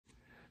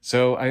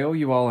So I owe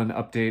you all an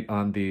update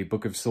on the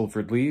Book of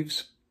Silvered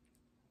Leaves.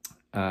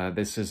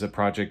 This is a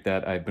project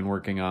that I've been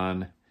working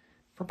on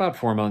for about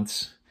 4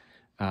 months.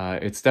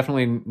 It's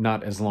definitely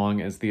not as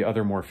long as the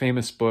other more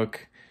famous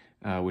book,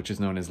 which is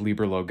known as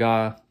Liber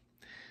Loga,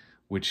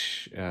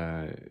 which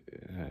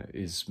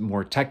is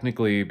more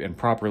technically and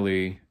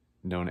properly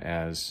known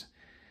as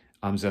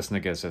Amzes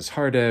Nageses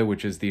Harde,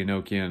 which is the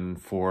Enochian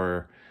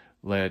for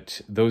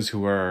let those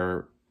who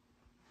are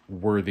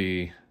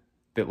worthy,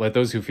 that let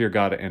those who fear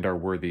God and are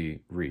worthy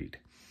read.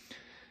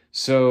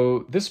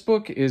 So this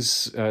book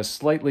is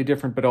slightly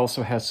different, but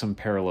also has some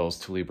parallels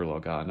to Liber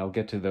Loga, and I'll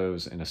get to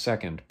those in a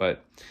second.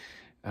 But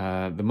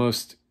the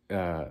most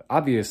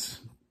obvious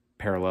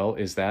parallel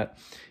is that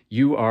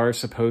you are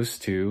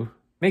supposed to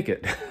make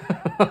it.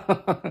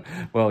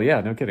 Well, yeah,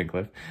 no kidding,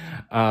 Cliff.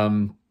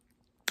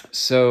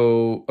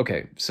 So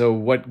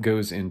what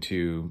goes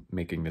into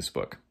making this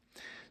book?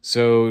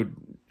 So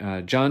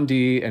John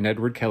Dee and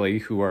Edward Kelly,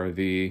 who are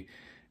the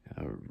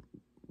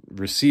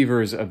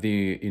receivers of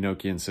the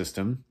Enochian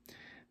system,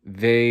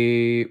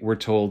 they were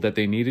told that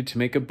they needed to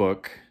make a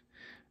book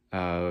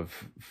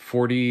of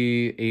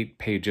 48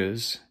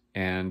 pages,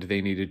 and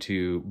they needed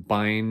to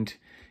bind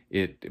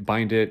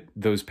it,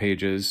 those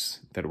pages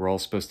that were all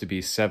supposed to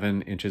be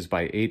 7 inches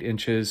by 8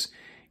 inches,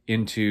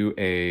 into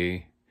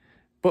a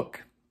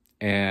book.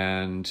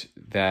 And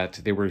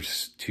that they were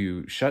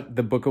to shut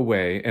the book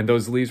away, and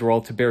those leaves were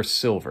all to bear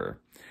silver.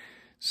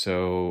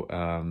 So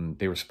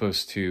they were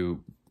supposed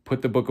to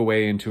put the book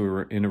away in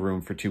a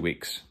room for 2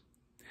 weeks.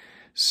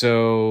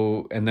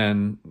 So, and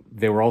then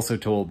they were also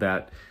told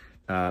that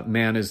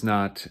man is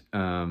not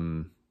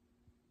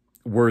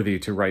worthy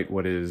to write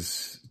what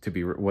is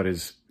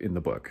in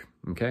the book.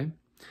 Okay,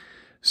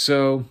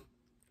 so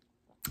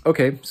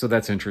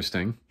that's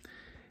interesting.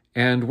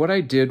 And what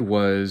I did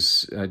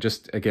was,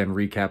 just again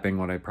recapping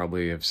what I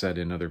probably have said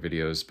in other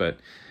videos, but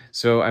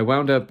so I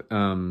wound up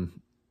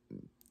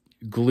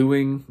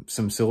gluing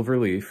some silver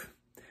leaf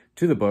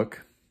to the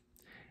book,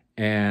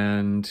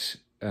 and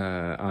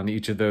on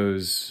each of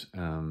those,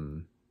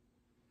 on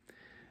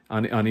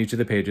each of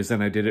the pages,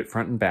 and I did it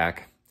front and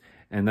back.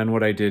 And then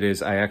what I did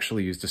is I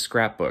actually used a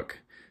scrapbook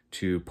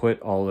to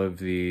put all of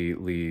the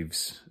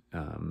leaves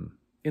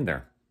in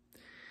there.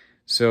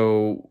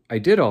 So I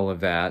did all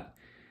of that.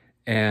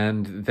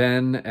 And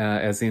then,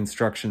 as the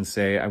instructions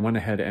say, I went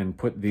ahead and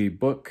put the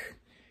book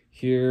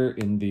here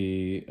in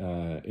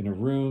a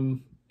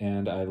room,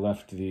 and I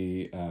left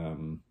the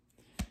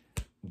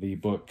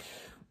book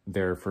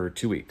there for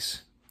 2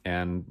 weeks.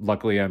 And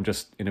luckily, I'm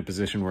just in a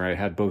position where I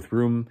had both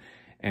room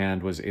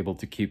and was able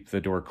to keep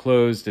the door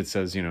closed. It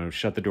says,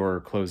 shut the door,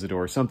 close the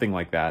door, something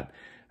like that.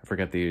 I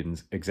forget the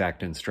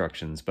exact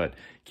instructions, but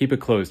keep it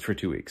closed for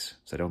 2 weeks.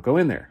 So don't go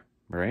in there,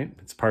 right?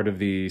 It's part of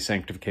the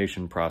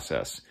sanctification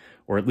process.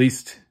 Or at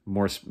least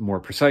more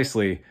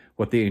precisely,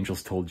 what the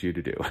angels told you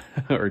to do,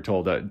 or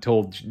told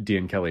Dee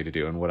and Kelly to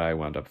do, and what I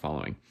wound up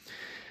following.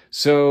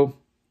 So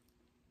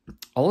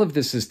all of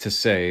this is to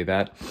say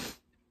that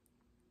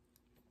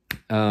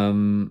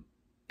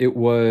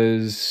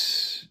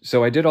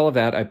so I did all of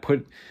that. I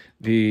put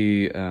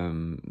the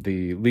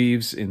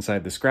leaves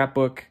inside the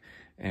scrapbook,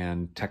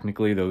 and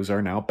technically those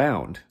are now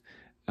bound.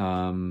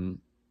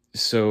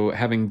 So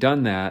having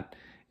done that,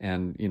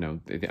 and,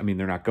 I mean,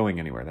 they're not going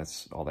anywhere.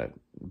 That's all that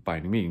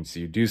binding means.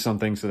 You do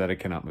something so that it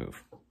cannot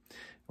move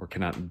or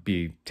cannot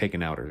be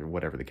taken out, or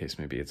whatever the case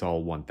may be. It's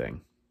all one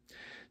thing.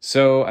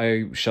 So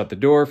I shut the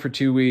door for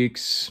 2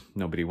 weeks.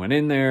 Nobody went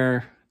in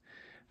there.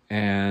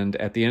 And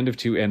at the end of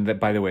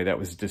by the way, that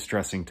was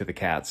distressing to the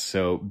cats.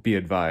 So be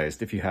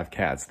advised, if you have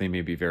cats, they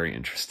may be very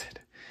interested.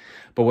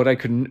 But what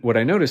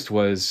I noticed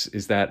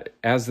is that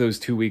as those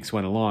 2 weeks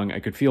went along, I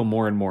could feel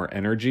more and more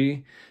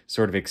energy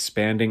sort of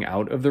expanding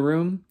out of the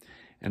room.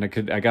 And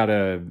I got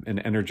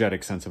an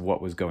energetic sense of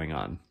what was going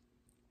on.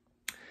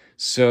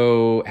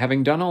 So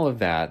having done all of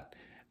that,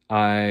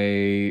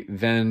 I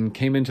then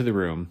came into the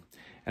room,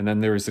 and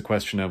then there was the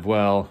question of,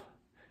 well,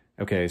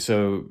 okay,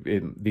 so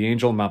the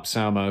angel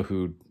Mapsama,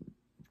 who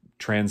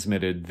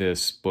transmitted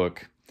this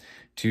book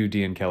to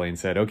Dee and Kelly and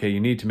said, okay, you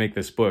need to make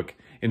this book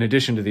in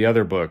addition to the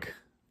other book,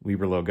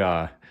 Liber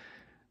Loga,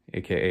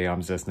 aka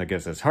Amzes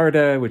Nageses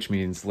Harde, which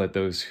means let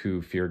those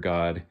who fear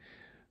God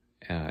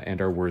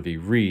and are worthy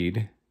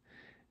read.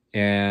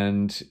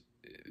 And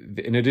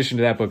in addition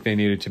to that book, they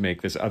needed to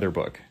make this other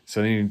book.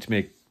 So they needed to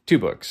make 2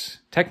 books,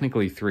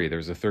 technically 3.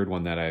 There's a third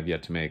one that I have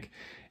yet to make,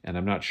 and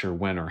I'm not sure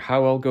when or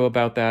how I'll go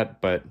about that,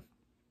 but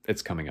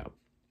it's coming up.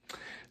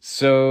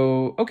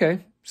 So,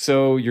 okay,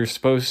 so you're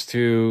supposed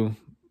to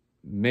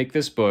make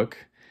this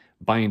book,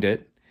 bind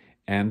it,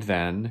 and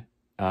then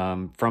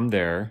from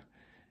there,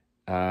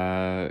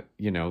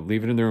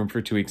 leave it in the room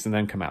for 2 weeks and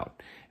then come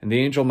out. And the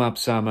angel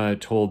Mapsama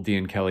told Dee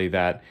and Kelly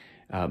that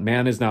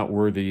man is not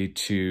worthy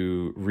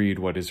to read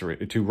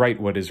to write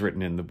what is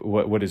written in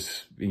what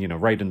is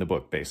right in the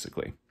book,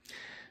 basically.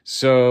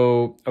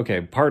 So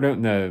okay, part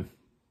of the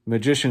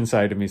magician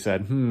side of me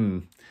said,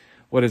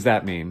 what does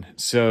that mean?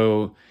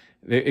 So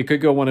it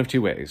could go one of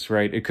 2 ways,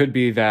 right? It could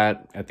be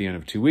that at the end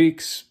of 2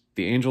 weeks,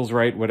 the angels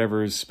write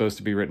whatever is supposed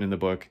to be written in the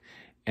book,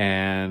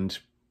 and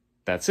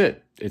that's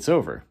it. It's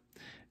over.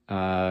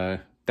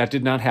 That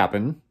did not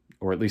happen,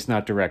 or at least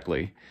not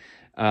directly.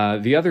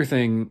 The other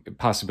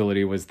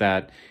possibility was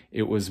that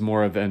it was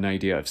more of an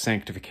idea of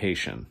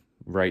sanctification,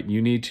 right?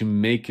 You need to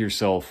make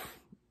yourself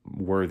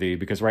worthy,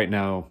 because right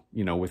now,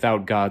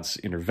 without God's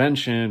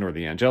intervention or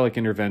the angelic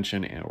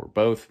intervention, or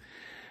both,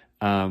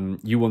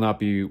 you will not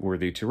be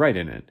worthy to write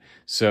in it.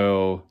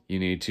 So you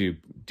need to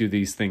do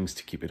these things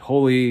to keep it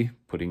holy,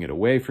 putting it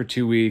away for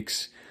 2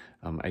 weeks,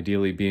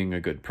 ideally being a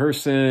good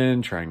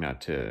person, trying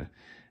not to,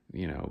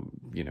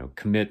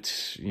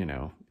 commit,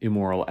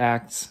 immoral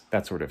acts,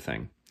 that sort of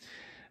thing.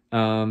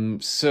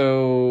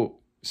 So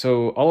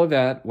all of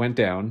that went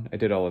down. I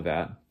did all of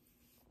that.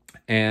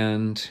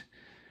 And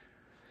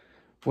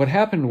what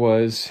happened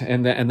was,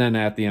 and then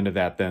at the end of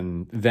that,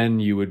 then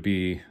you would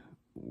be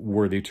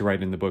worthy to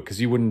write in the book, because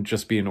you wouldn't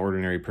just be an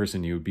ordinary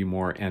person. You would be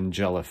more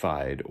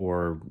angelified,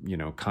 or,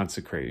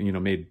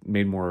 consecrated,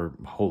 made more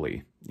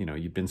holy.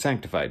 You've been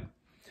sanctified.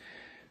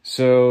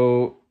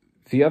 So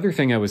the other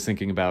thing I was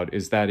thinking about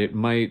is that it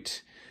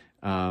might,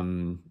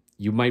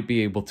 you might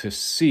be able to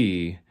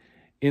see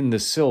in the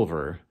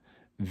silver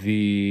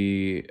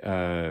the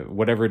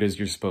whatever it is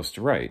you're supposed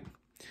to write.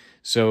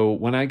 So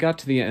when I got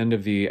to the end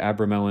of the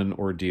Abramelin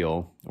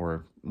ordeal,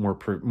 or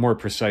more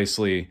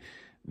precisely,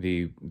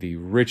 the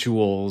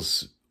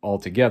rituals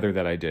altogether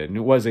that I did, and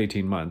it was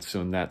 18 months,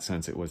 so in that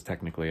sense it was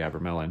technically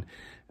Abramelin,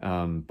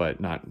 but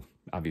not,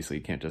 obviously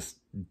you can't just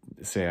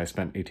say I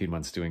spent 18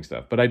 months doing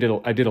stuff, but I did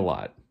a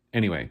lot.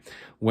 Anyway,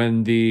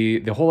 when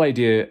the whole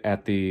idea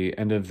at the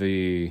end of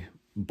the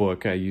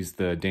book, I used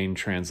the Dane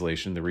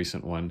translation, the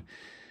recent one,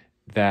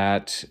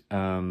 that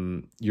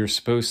you're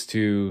supposed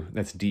to,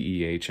 that's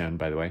DEHN,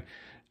 by the way,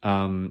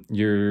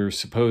 you're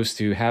supposed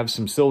to have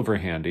some silver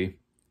handy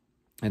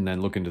and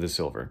then look into the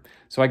silver.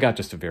 So I got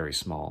just a very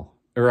small,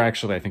 or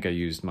actually I think I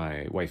used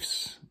my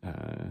wife's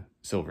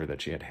silver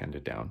that she had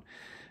handed down.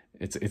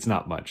 It's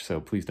not much, so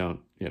please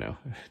don't,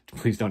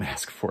 please don't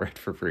ask for it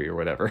for free or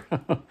whatever.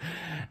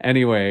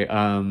 Anyway,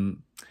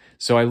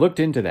 so I looked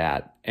into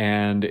that,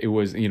 and it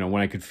was, when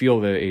I could feel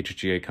the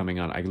HGA coming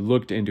on, I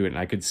looked into it and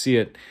I could see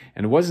it,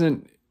 and it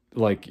wasn't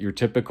like your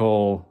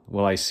typical,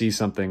 well, I see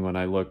something when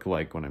I look,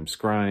 like when I'm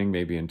scrying,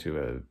 maybe into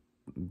a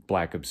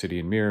black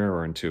obsidian mirror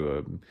or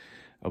into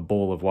a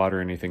bowl of water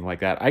or anything like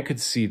that. I could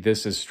see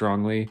this as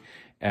strongly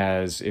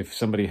as if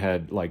somebody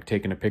had like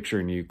taken a picture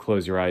and you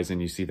close your eyes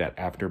and you see that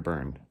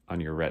afterburn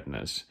on your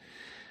retinas.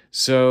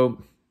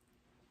 So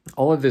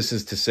all of this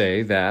is to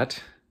say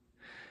that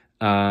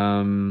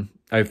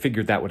I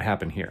figured that would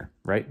happen here,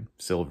 right?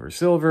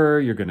 Silver,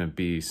 you're going to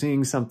be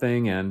seeing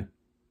something, and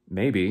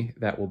maybe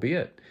that will be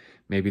it.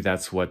 Maybe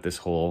that's what this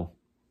whole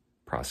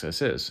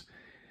process is.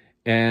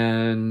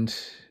 And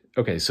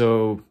okay,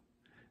 so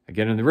I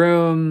get in the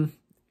room,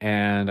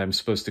 and you're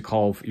supposed to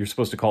call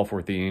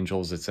forth the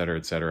angels,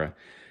 etc.,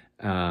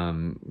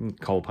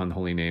 call upon the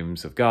holy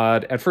names of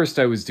God. At first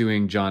I was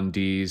doing John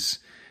Dee's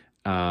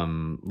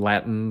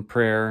Latin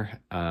prayer,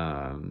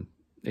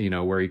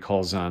 where he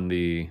calls on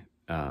the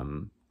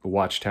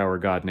watchtower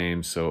god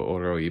names, so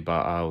Oro, Iba,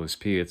 Aus,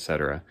 Pi,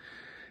 etc.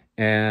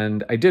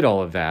 And I did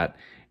all of that.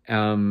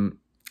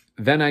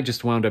 Then I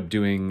just wound up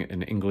doing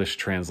an English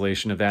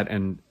translation of that,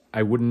 and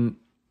I wouldn't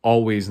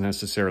always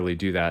necessarily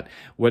do that.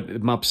 What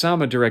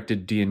Mapsama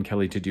directed Dee and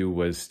Kelly to do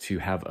was to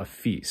have a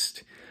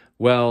feast.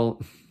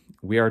 Well,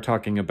 we are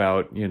talking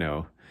about,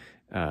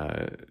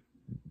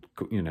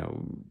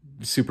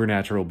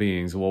 supernatural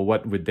beings. Well,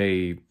 what would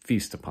they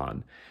feast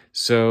upon?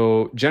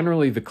 So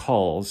generally the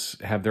calls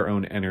have their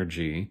own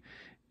energy,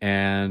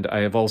 and I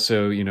have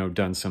also,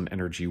 done some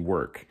energy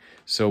work.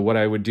 So what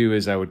I would do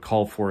is I would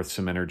call forth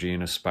some energy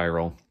in a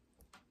spiral,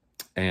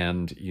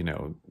 and,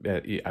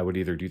 I would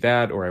either do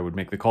that or I would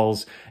make the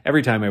calls.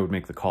 Every time I would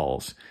make the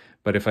calls.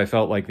 But if I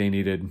felt like they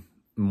needed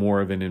more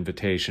of an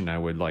invitation, I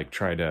would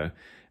try to,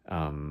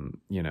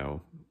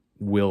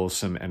 will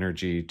some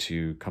energy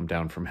to come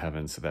down from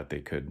heaven so that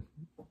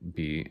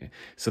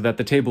so that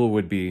the table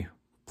would be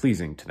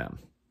pleasing to them.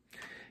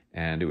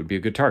 And it would be a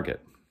good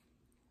target.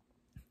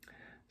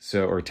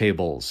 So, or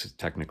tables,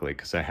 technically,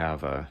 because I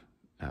have a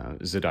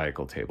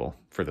zodiacal table,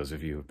 for those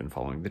of you who have been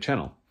following the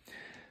channel.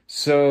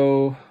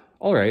 So,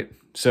 all right.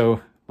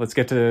 So let's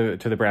get to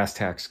the brass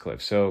tacks,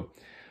 Cliff. So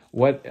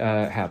what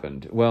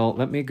happened? Well,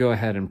 let me go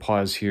ahead and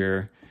pause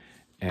here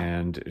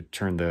and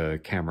turn the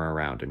camera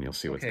around, and you'll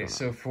see what's going on. Okay,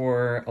 so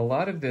for a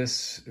lot of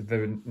this,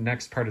 the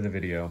next part of the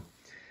video,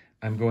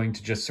 I'm going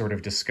to just sort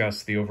of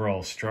discuss the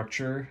overall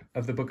structure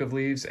of the Book of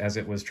Leaves as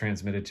it was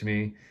transmitted to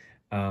me.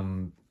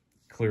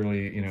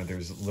 Clearly,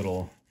 there's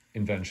little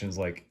inventions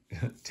like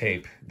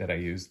tape that I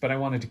used, but I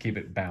wanted to keep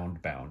it bound.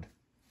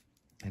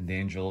 And the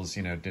angels,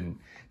 didn't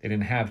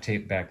have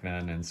tape back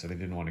then, and so they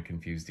didn't want to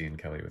confuse Dee and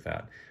Kelly with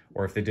that.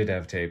 Or if they did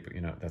have tape,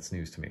 that's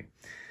news to me.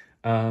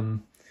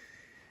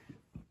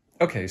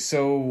 Okay,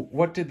 so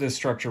what did the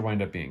structure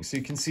wind up being? So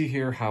you can see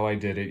here how I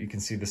did it. You can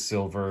see the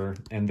silver,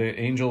 and the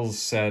angels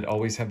said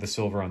always have the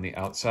silver on the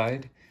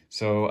outside.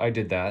 So I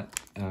did that.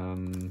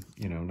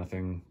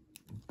 Nothing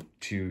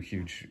too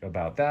huge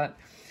about that.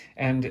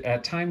 And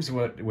at times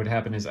what would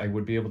happen is I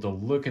would be able to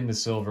look in the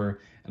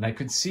silver and I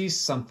could see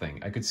something.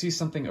 I could see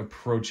something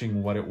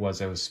approaching what it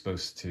was I was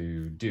supposed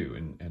to do.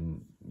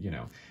 And you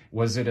know,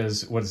 was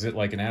it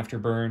like an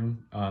afterburn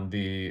on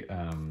the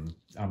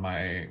on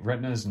my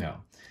retinas? No.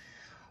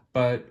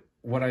 But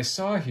what I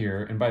saw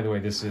here, and by the way,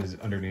 this is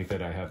underneath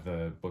it, I have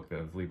the book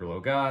of Liber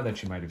Loga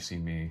that you might have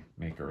seen me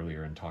make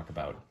earlier and talk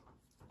about.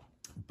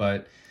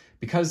 But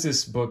because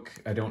this book,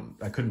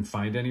 I couldn't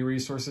find any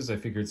resources, I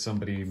figured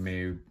somebody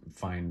may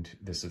find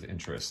this of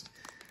interest.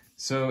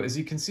 So as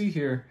you can see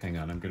here, hang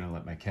on, I'm gonna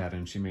let my cat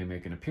in. She may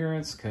make an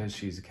appearance because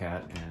she's a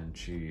cat and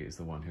she is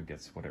the one who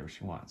gets whatever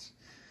she wants.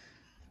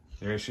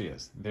 There she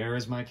is. There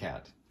is my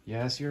cat.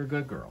 Yes, you're a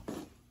good girl.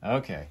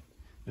 Okay.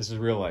 This is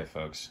real life,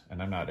 folks,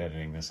 and I'm not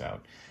editing this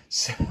out.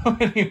 So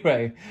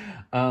anyway,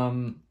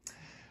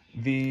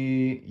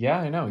 yeah,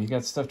 I know, you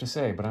got stuff to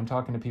say, but I'm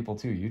talking to people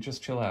too. You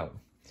just chill out.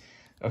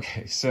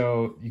 Okay,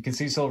 so you can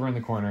see silver in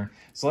the corner.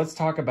 So let's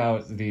talk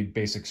about the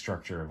basic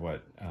structure of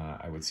what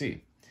I would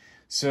see.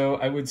 So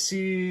I would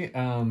see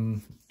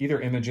either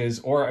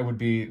images, or I would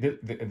be,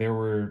 there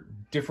were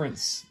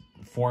different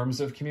forms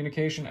of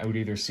communication. I would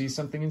either see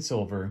something in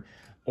silver,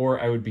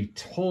 or I would be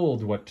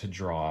told what to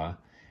draw.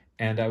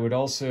 And I would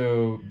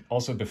also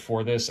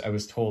before this, I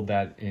was told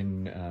that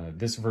in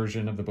this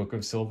version of the Book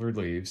of Silvered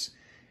Leaves,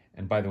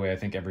 and by the way, I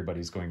think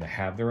everybody's going to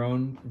have their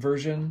own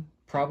version,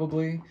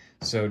 probably,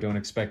 so don't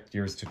expect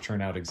yours to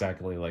turn out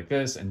exactly like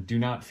this, and do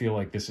not feel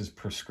like this is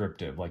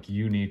prescriptive, like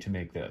you need to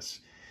make this.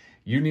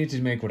 You need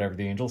to make whatever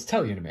the angels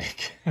tell you to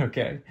make,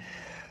 okay?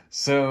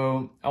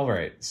 So, all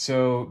right,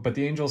 so, but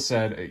the angel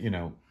said, you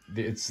know,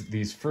 it's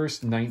these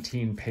first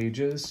 19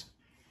 pages,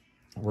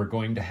 we're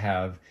going to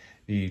have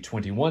the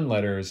 21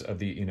 letters of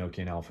the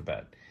Enochian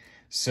alphabet.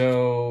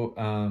 So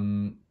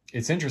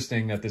it's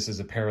interesting that this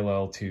is a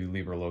parallel to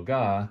Liber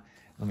Loga.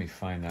 Let me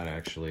find that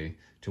actually,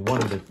 to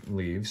one of the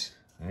leaves.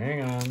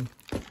 Hang on.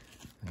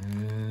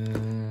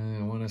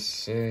 I want to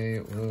say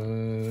it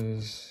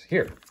was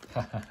here.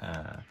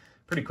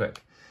 Pretty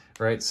quick,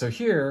 right? So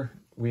here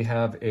we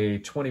have a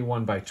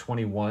 21 by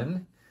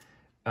 21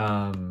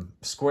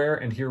 square,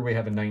 and here we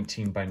have a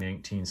 19 by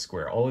 19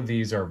 square. All of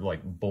these are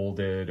like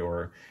bolded,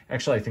 or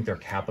actually I think they're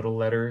capital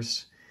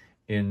letters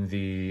in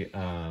the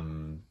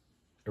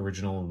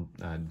original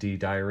D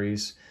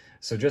diaries.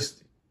 So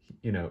just,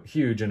 you know,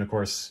 huge. And of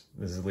course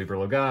this is Liber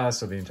Loga,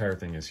 so the entire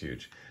thing is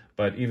huge.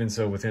 But even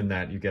so, within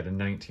that you get a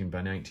 19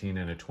 by 19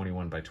 and a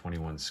 21 by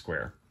 21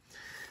 square.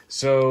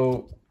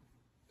 So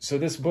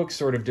this book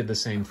sort of did the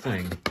same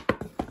thing,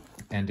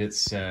 and it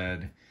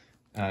said,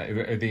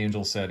 the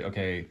angel said,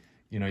 okay,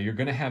 you know, you're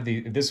going to have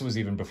this was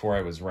even before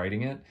I was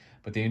writing it,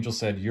 but the angel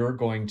said, you're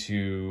going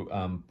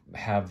to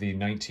have the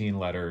 19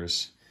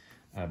 letters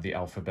of the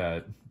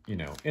alphabet, you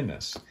know, in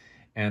this.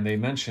 And they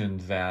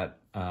mentioned that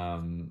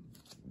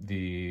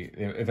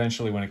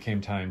eventually when it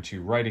came time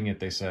to writing it,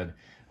 they said,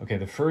 okay,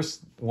 the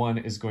first one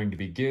is going to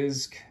be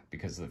Gizg,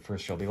 because the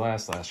first shall be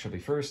last shall be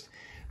first.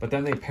 But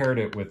then they paired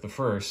it with the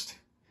first,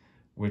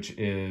 which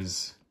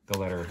is the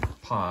letter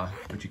Pa,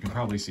 which you can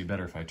probably see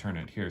better if I turn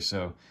it here.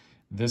 So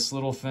this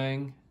little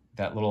thing,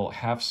 that little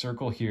half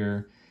circle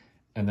here,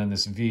 and then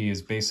this V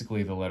is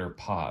basically the letter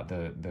Pa,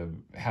 the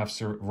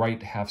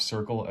right half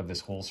circle of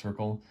this whole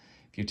circle.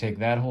 If you take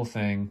that whole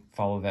thing,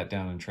 follow that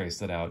down and trace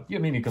that out, I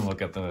mean, you can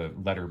look at the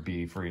letter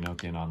B for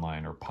Enochian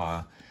online, or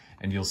Pa,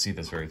 and you'll see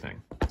this very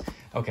thing.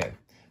 Okay,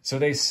 so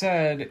they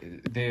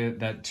said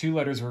that two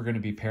letters were going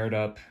to be paired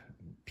up,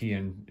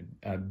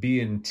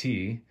 B and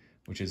T,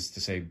 which is to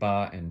say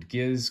Ba and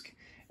Gizg,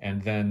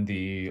 and then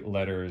the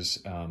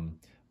letters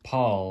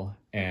Pal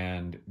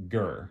and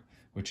Gur,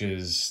 which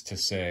is to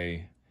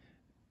say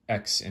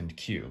X and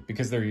Q,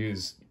 because they're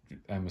used,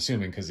 I'm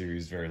assuming because they're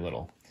used very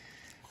little.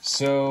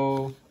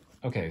 So,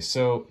 okay,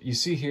 so you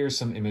see here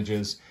some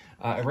images.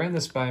 I ran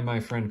this by my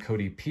friend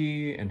Cody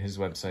P, and his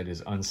website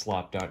is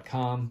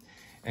unslop.com.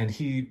 And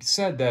he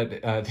said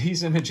that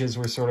these images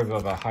were sort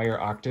of a higher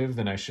octave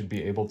than I should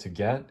be able to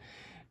get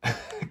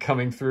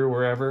coming through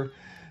wherever.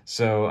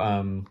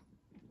 So,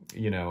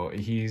 you know,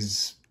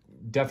 he's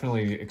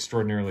definitely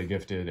extraordinarily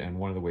gifted, and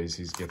one of the ways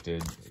he's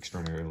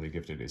extraordinarily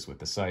gifted is with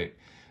the site.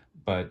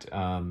 But,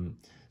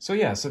 so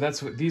yeah, so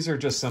these are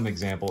just some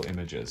example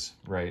images,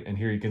 right? And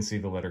here you can see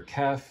the letter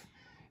Kef,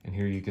 and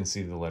here you can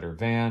see the letter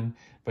Van,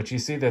 but you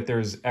see that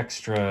there's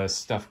extra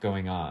stuff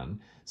going on.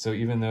 So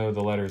even though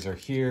the letters are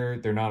here,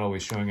 they're not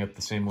always showing up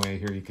the same way.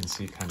 Here you can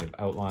see kind of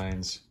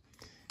outlines.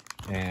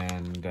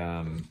 And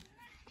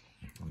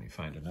let me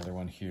find another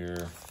one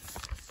here.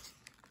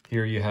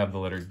 Here you have the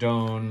letter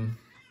Don,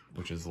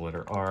 which is the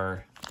letter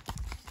R.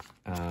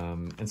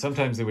 And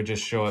sometimes they would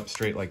just show up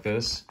straight like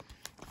this.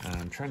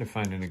 I'm trying to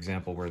find an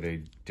example where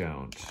they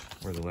don't,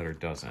 where the letter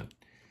doesn't.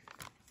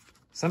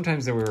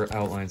 Sometimes there were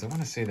outlines. I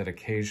want to say that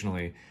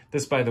occasionally.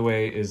 This, by the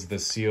way, is the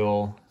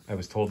seal. I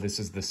was told this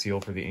is the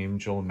seal for the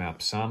angel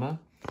Mapsama.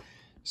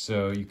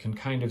 So you can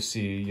kind of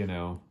see, you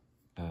know,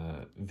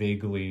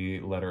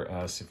 vaguely letter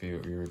S if you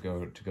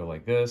were to go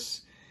like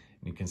this.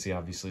 And you can see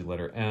obviously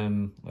letter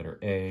M, letter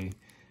A.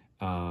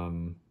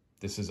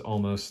 This is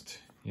almost,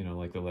 you know,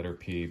 like the letter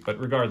P, but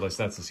regardless,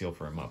 that's the seal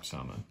for a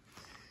Mopsama.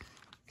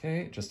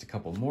 Okay, just a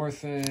couple more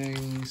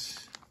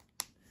things.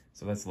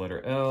 So that's the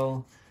letter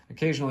L.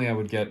 Occasionally I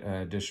would get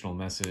an additional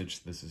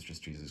message. This is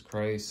just Jesus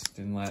Christ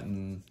in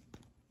Latin.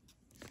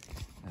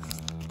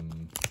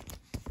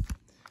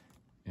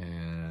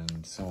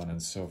 And so on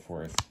and so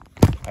forth.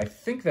 I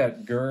think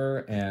that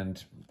Gur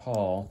and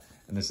Paul,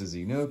 and this is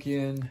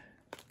Enochian,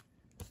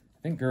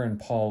 I think Gur and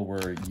Paul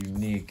were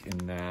unique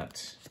in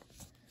that,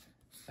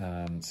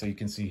 so you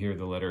can see here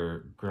the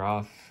letter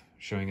Graf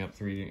showing up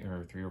three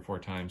or four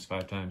times,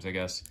 5 times, I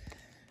guess.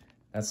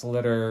 That's the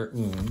letter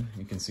Un.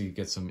 You can see you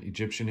get some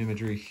Egyptian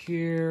imagery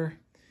here.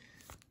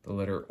 The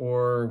letter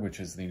Or, which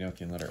is the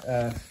Enochian letter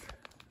F. I'm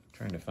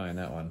trying to find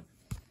that one.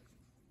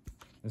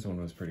 This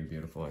one was pretty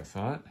beautiful, I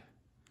thought.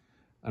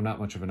 I'm not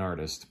much of an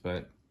artist,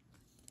 but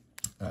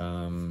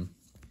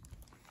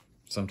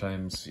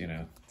sometimes, you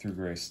know, through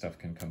grace stuff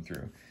can come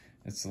through.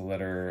 It's the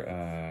letter,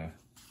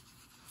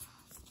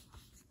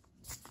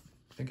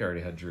 I think I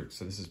already had Druk,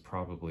 so this is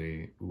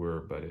probably Ur,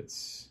 but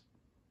it's,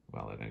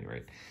 well, at any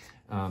rate.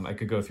 I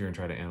could go through and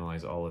try to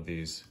analyze all of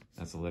these.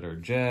 That's the letter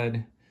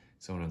Jed,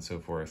 so on and so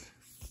forth.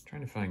 I'm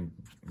trying to find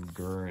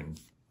Gur and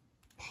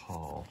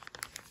Paul.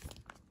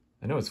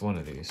 I know it's one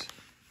of these.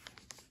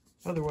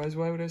 Otherwise,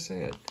 why would I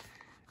say it?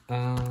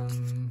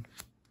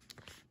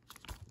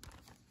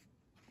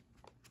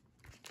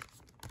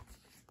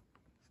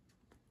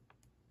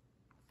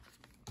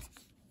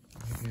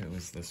 Maybe it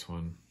was this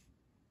one.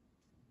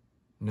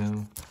 No,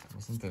 it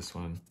wasn't this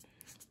one.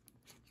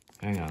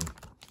 Hang on.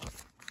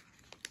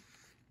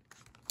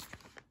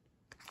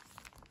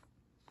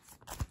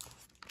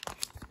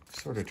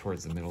 Sort of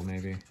towards the middle,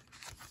 maybe.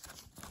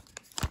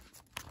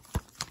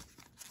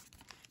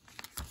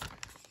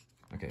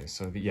 Okay,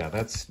 so yeah,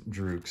 that's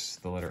Druk's,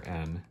 the letter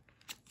N.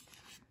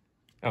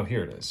 Oh,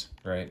 here it is,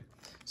 right?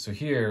 So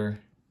here,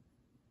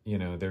 you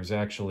know, there's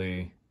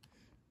actually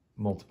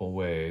multiple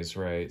ways,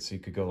 right? So you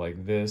could go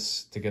like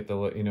this to get the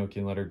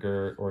Enochian letter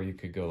Gur, or you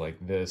could go like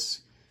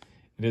this.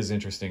 It is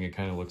interesting. It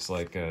kind of looks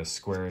like a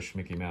squarish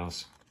Mickey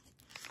Mouse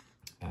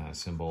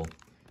symbol.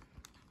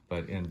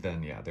 And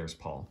then, yeah, there's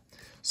Paul.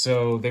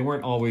 So they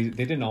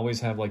didn't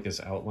always have like this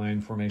outline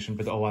formation,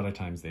 but a lot of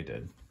times they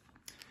did.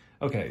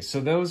 Okay, so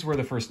those were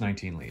the first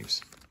 19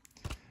 leaves.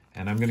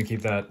 And I'm going to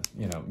keep that,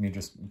 you know, me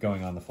just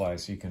going on the fly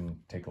so you can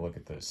take a look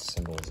at the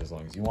symbols as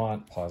long as you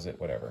want, pause it,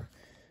 whatever.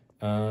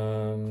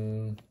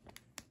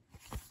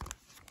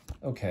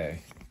 Okay,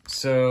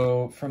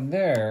 so from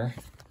there,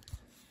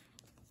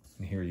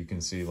 and here you can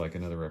see like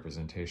another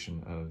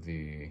representation of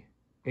the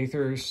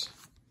aethers,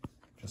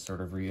 just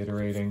sort of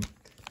reiterating.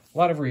 A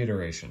lot of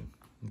reiteration,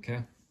 okay?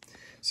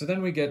 So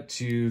then we get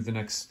to the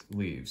next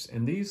leaves,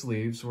 and these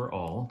leaves were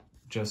all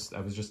just,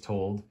 I was just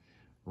told,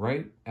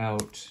 write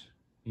out,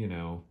 you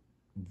know,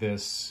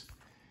 this,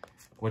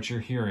 what you're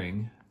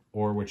hearing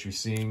or what you're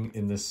seeing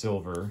in this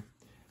silver.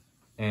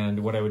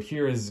 And what I would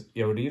hear is,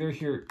 I would either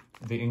hear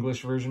the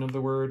English version of the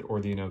word or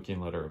the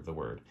Enochian letter of the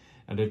word.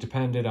 And it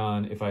depended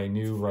on if I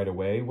knew right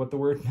away what the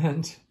word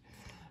meant.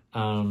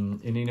 In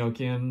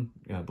Enochian,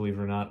 believe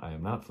it or not, I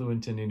am not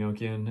fluent in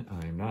Enochian.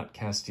 I am not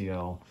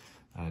Castiel.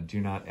 Do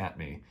not at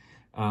me.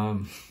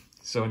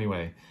 So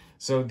anyway,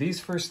 so these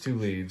first 2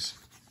 leaves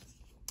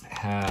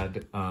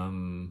had,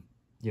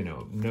 you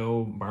know,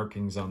 no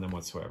markings on them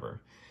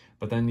whatsoever.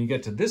 But then you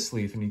get to this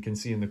leaf and you can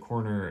see in the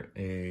corner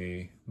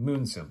a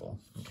moon symbol.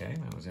 Okay,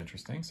 that was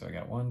interesting. So I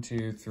got 1,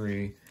 2,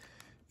 3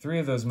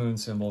 of those moon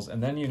symbols.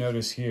 And then you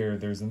notice here,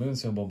 there's the moon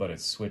symbol, but it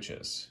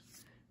switches.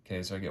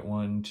 Okay, so I get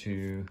 1,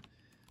 2.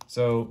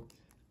 So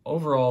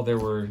overall there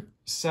were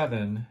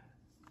 7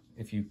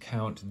 if you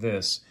count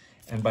this.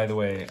 And by the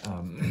way,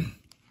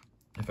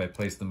 if I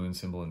placed the moon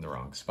symbol in the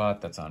wrong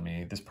spot, that's on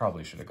me. This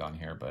probably should have gone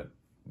here, but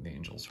the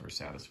angels were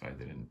satisfied.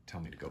 They didn't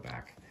tell me to go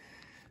back.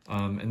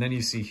 And then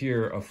you see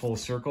here a full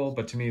circle,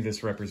 but to me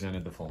this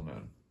represented the full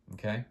moon,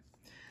 okay?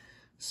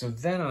 So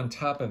then on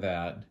top of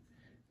that,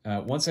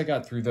 once I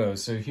got through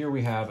those, so here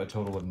we have a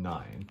total of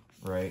 9,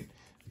 right?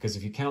 Because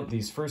if you count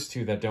these first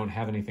 2 that don't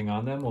have anything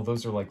on them, well,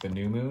 those are like the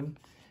new moon.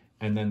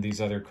 And then these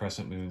other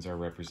crescent moons are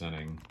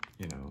representing,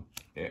 you know,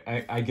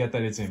 I get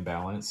that it's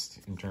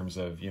imbalanced in terms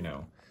of, you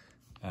know,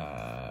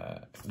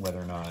 whether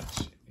or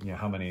not, you know,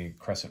 how many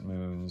crescent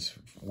moons,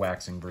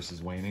 waxing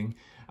versus waning.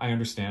 I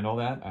understand all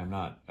that. I'm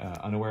not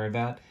unaware of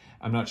that.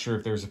 I'm not sure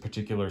if there's a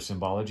particular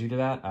symbology to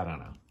that. I don't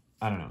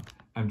know.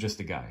 I'm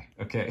just a guy,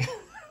 okay?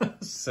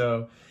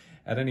 So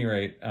at any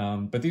rate,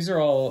 but these are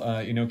all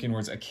Enochian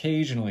words.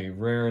 Occasionally,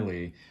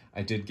 rarely,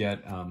 I did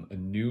get a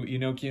new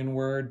Enochian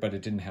word, but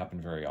it didn't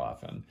happen very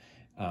often.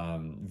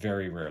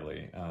 Very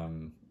rarely.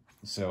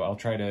 So I'll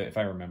try to, if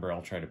I remember,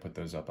 I'll try to put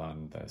those up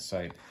on the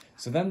site.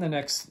 So then the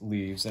next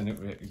leaves, and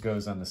it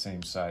goes on the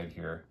same side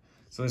here.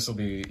 So this will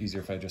be easier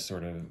if I just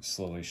sort of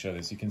slowly show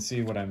this. You can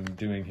see what I'm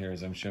doing here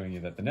is I'm showing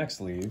you that the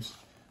next leaves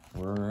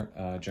were,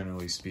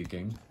 generally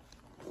speaking,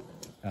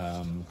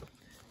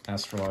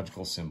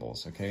 astrological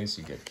symbols, okay?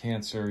 So you get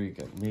Cancer, you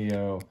get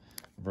Leo,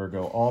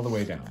 Virgo, all the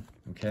way down,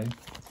 okay?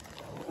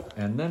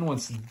 And then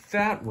once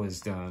that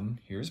was done,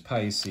 here's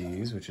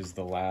Pisces, which is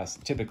the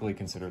last, typically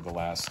considered the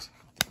last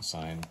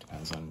sign,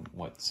 depends on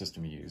what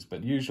system you use,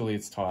 but usually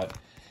it's taught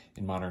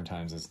in modern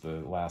times as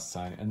the last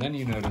sign. And then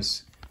you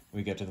notice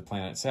we get to the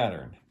planet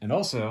Saturn. And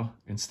also,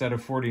 instead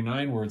of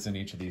 49 words in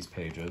each of these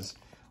pages,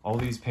 all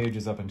these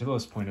pages up until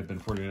this point have been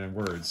 49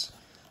 words.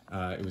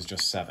 It was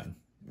just 7,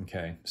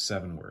 okay,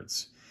 7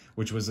 words,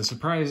 which was a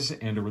surprise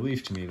and a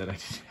relief to me that I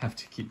didn't have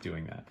to keep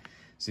doing that.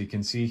 So you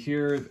can see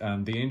here,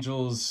 the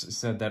angels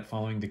said that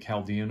following the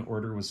Chaldean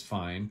order was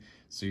fine.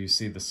 So you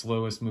see the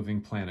slowest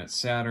moving planet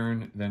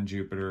Saturn, then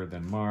Jupiter,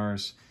 then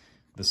Mars,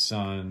 the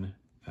Sun,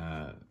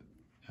 the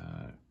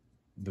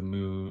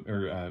Moon,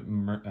 or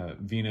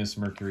Venus,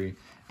 Mercury,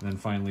 and then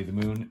finally the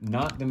Moon.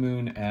 Not the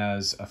Moon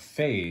as a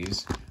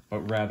phase,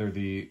 but rather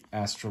the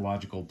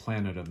astrological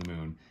planet of the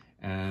Moon.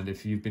 And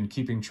if you've been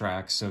keeping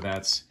track, so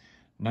that's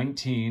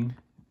 19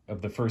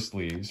 of the first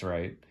leaves,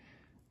 right?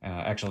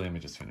 Actually, let me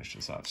just finish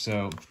this off.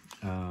 So,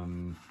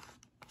 and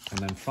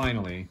then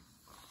finally,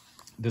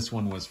 this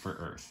one was for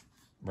Earth,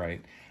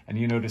 right? And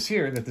you notice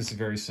here that this is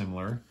very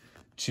similar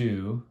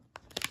to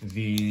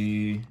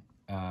the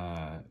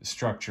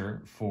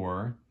structure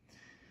for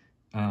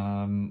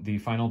the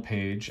final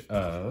page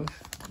of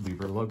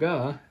Liber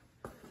Loga,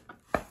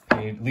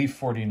 leaf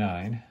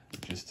 49,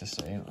 which is to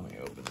say, let me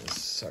open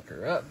this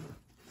sucker up.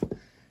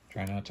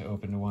 Try not to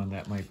open one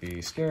that might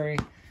be scary.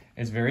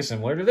 It's very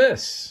similar to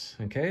this,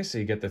 okay? So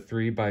you get the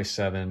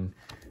 3x7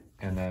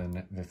 and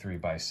then the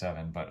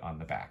 3x7, but on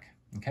the back,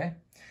 okay?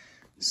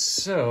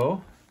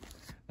 So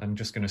I'm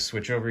just gonna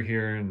switch over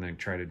here and then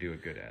try to do a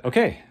good edit.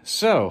 Okay,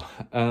 so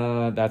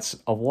that's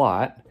a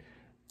lot.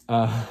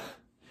 But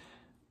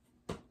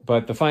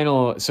the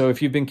final, so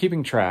if you've been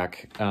keeping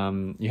track,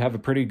 you have a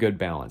pretty good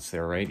balance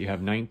there, right? You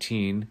have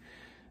 19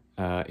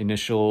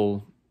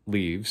 initial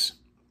leaves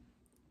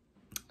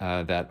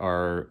that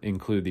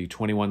include the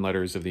 21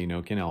 letters of the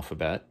Enochian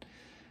alphabet.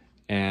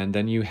 And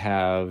then you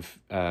have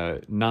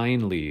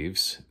 9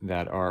 leaves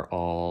that are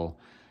all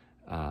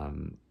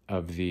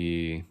of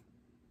the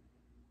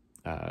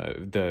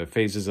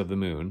phases of the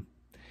moon.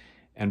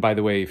 And by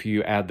the way, if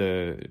you add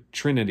the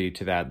trinity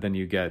to that, then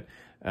you get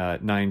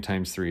 9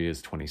 times 3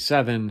 is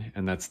 27,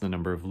 and that's the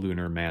number of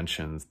lunar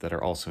mansions that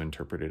are also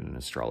interpreted in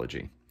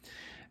astrology.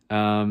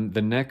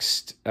 The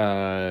next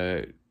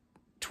 12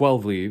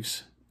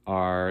 leaves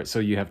are, so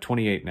you have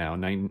 28 now.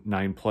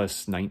 9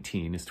 plus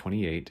 19 is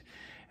 28.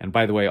 And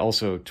by the way,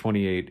 also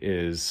 28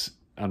 is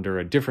under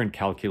a different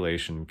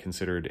calculation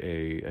considered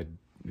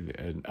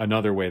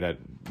another way that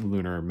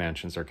lunar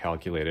mansions are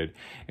calculated.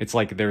 It's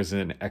like there's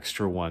an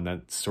extra one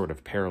that's sort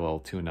of parallel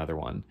to another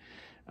one.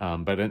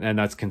 And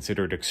that's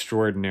considered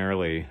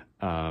extraordinarily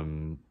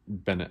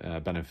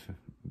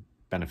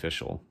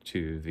beneficial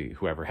to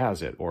whoever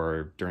has it,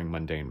 or during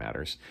mundane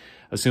matters,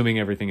 assuming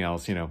everything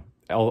else, you know,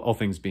 all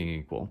things being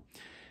equal.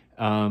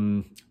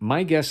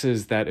 My guess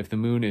is that if the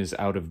moon is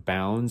out of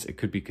bounds, it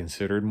could be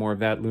considered more of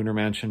that lunar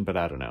mansion, but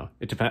I don't know.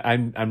 It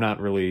depends. I'm not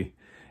really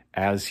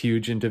as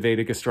huge into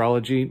Vedic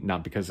astrology,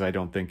 not because I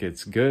don't think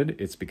it's good.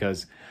 It's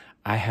because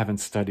I haven't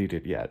studied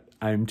it yet.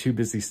 I'm too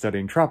busy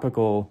studying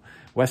tropical,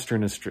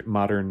 Western,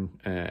 modern,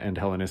 and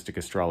Hellenistic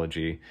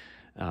astrology,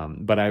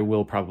 but I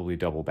will probably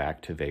double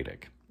back to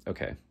Vedic.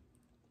 Okay.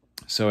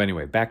 So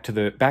anyway, back to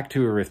the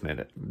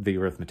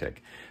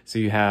arithmetic. So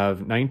you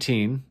have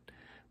 19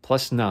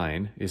 plus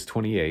 9 is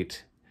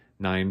 28,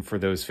 9 for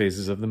those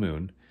phases of the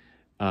moon.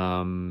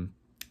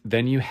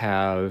 Then you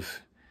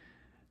have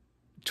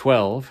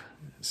 12,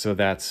 so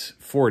that's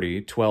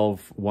 40,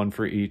 12, one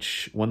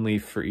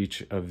leaf for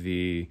each of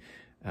the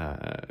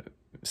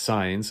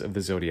signs of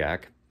the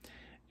zodiac.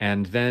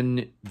 And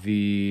then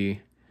the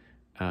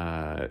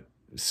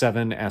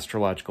 7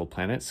 astrological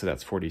planets, so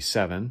that's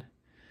 47.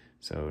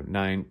 So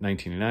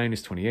 19 and 9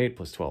 is 28,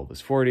 plus 12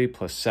 is 40,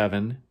 plus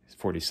 7 is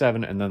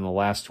 47. And then the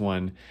last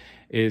one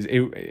is,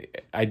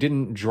 I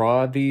didn't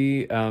draw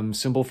the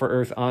symbol for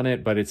Earth on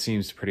it, but it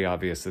seems pretty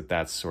obvious that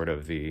that's sort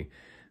of the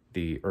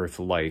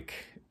Earth-like,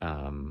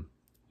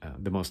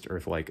 the most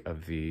Earth-like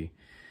of the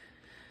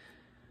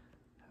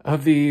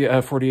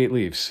 48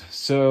 leaves.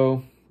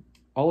 So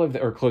all of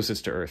or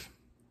closest to Earth.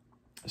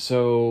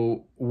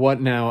 So what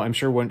now? I'm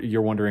sure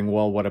you're wondering,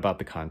 well, what about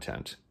the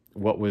content?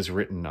 What was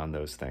written on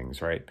those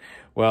things, right?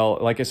 Well,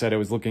 like I said, I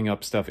was looking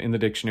up stuff in the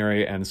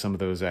dictionary, and some of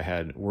those I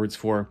had words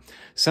for.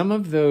 Some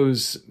of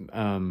those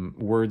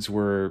words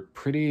were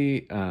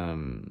pretty,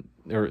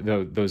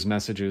 those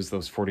messages,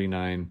 those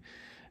 49,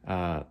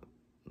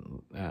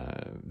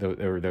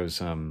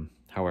 those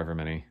however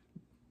many,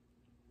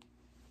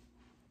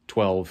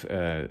 12,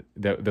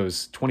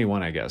 those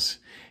 21, I guess.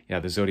 Yeah,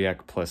 the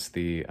zodiac plus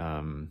the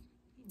 9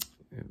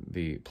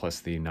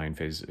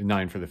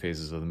 for the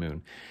phases of the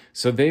moon.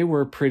 So they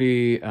were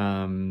pretty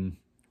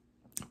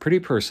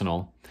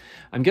personal.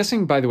 I'm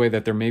guessing, by the way,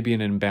 that there may be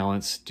an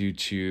imbalance due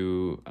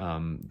to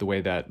the way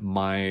that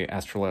my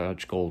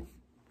astrological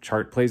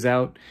chart plays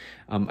out.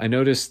 I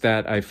noticed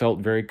that I felt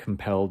very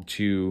compelled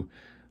to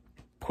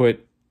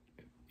put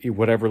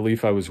whatever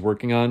leaf I was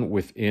working on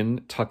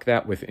tuck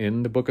that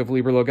within the Book of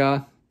Liber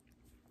Loga.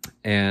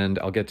 And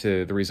I'll get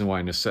to the reason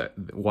why in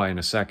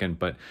a second,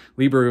 but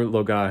Liber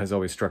Loga has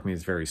always struck me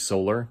as very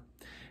solar.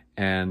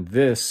 And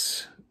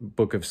this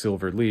Book of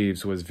Silver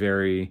Leaves was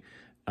very,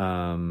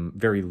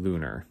 very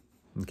lunar,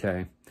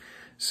 okay?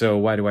 So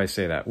why do I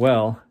say that?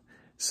 Well,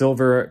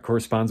 silver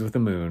corresponds with the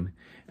moon.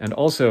 And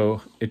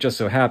also, it just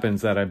so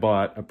happens that I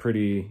bought a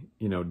pretty,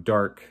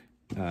 dark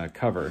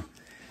cover.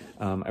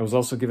 I was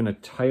also given a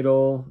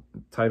title.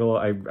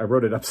 I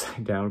wrote it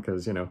upside down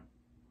because,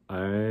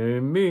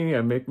 I'm me,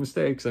 I make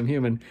mistakes, I'm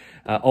human.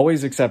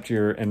 Always accept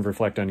and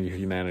reflect on your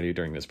humanity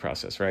during this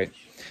process, right?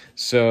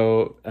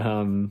 So,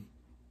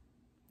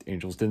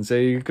 angels didn't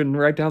say you couldn't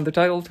write down the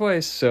title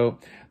twice,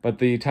 but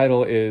the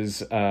title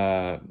is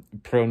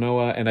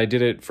Pronoa, and I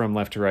did it from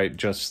left to right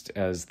just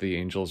as the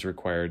angels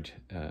required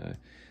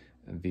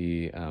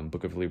the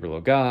Book of Liber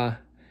Loga.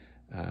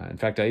 In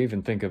fact, I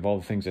even think of all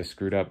the things I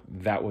screwed up,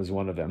 that was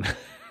one of them.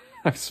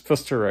 I'm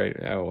supposed to write,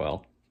 oh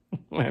well,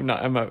 I'm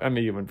a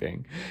human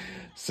being.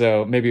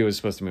 So maybe it was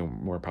supposed to be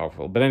more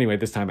powerful. But anyway,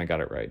 this time I got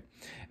it right.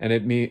 And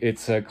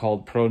it's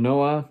called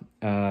Pronoa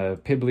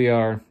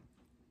Pibliar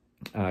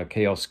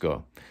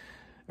Chaosco,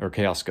 or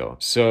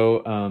Chaosco.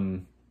 So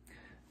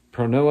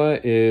Pronoa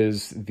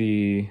is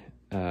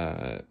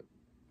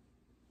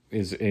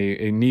is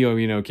a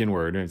Neo-Enochian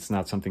word. It's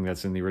not something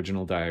that's in the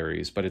original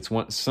diaries, but it's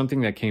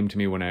something that came to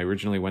me when I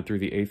originally went through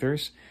the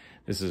Aethers.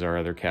 This is our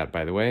other cat,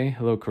 by the way.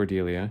 Hello,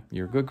 Cordelia.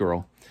 You're a good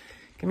girl.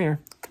 Come here.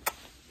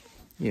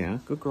 Yeah,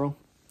 good girl.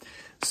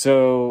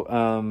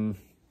 So,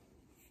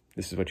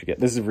 this is what you get.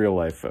 This is real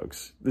life,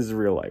 folks. This is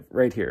real life,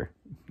 right here.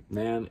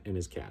 Man and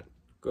his cat.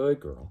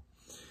 Good girl.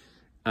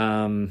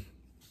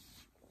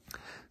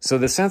 So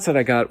the sense that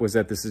I got was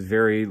that this is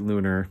very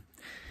lunar.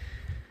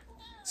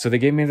 So they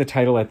gave me the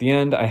title at the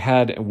end. I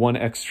had one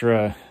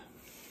extra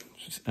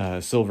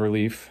silver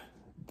leaf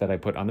that I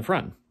put on the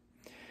front.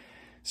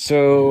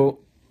 So,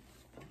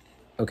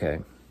 okay.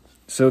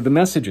 So the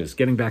messages,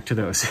 getting back to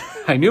those.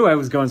 I knew I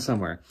was going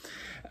somewhere.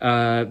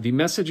 The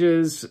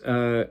messages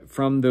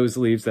from those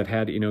leaves that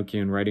had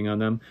Enochian writing on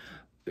them,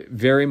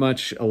 very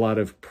much a lot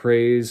of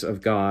praise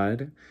of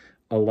God,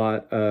 a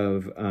lot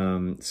of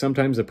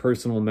sometimes a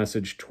personal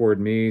message toward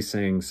me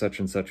saying such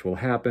and such will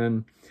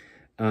happen.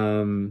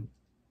 More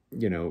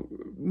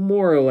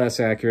or less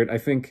accurate. I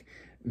think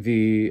at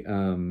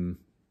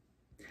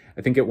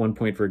one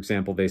point, for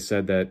example, they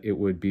said that it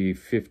would be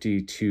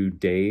 52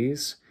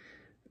 days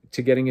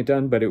to getting it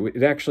done, but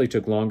it actually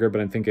took longer. But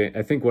I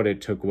think what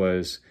it took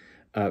was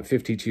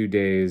 52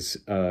 days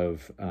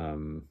of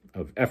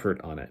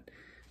effort on it.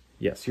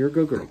 Yes, you're a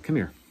good girl. Come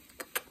here.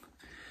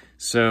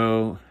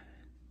 So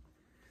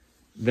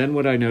then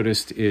what I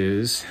noticed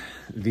is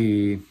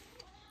she's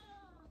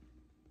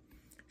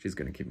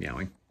going to keep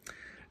meowing.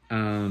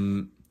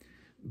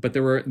 But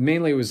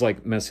it was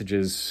like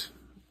messages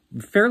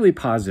fairly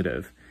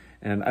positive.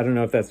 And I don't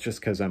know if that's just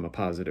because I'm a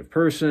positive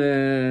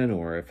person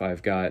or if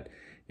I've got,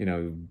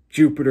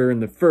 Jupiter in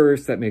the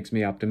first, that makes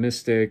me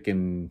optimistic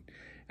and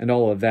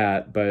all of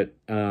that. But,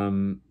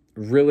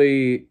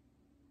 really,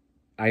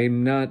 I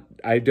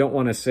don't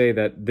want to say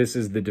that this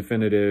is the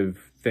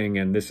definitive thing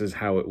and this is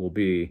how it will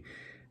be,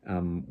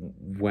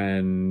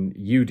 when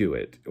you do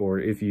it or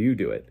if you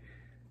do it.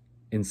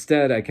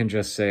 Instead, I can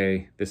just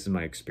say, this is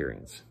my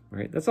experience,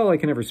 right? That's all I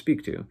can ever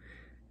speak to.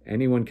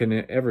 Anyone can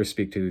ever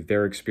speak to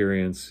their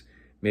experience,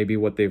 maybe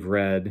what they've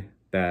read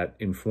that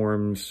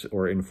informs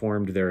or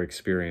informed their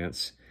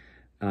experience.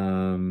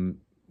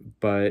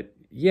 But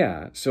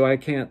yeah, so I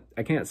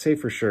can't say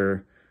for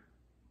sure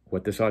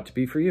what this ought to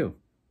be for you.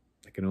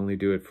 I can only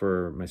do it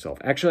for myself.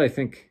 Actually, I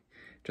think,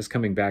 just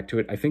coming back to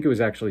it, I think it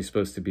was actually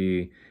supposed to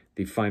be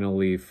the final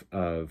leaf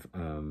of...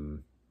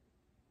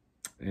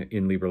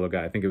 in Liber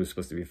Loga, I think it was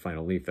supposed to be a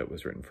final leaf that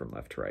was written from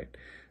left to right.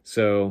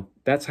 So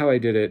that's how I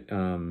did it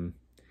on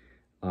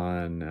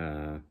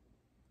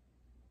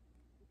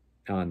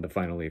the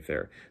final leaf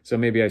there. So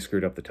maybe I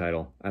screwed up the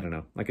title. I don't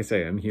know. Like I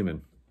say, I'm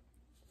human.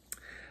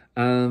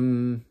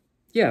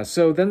 Yeah,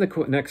 so then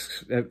the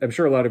next, I'm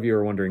sure a lot of you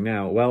are wondering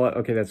now, well,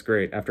 okay, that's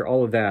great. After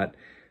all of that,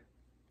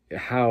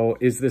 how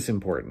is this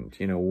important?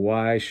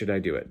 Why should I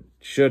do it?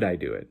 Should I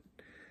do it?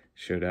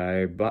 Should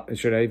I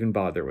even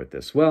bother with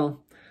this?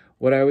 Well,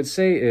 what I would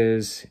say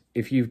is,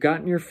 if you've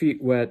gotten your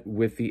feet wet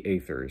with the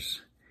Aethers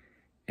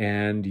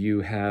and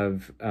you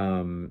have,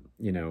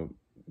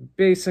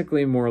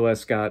 basically more or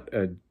less got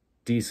a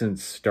decent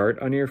start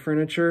on your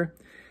furniture,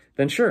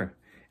 then sure,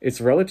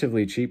 it's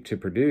relatively cheap to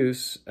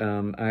produce.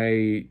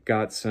 I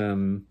got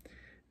some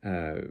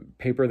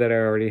paper that I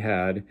already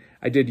had.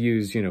 I did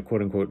use,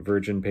 quote unquote,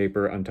 virgin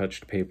paper,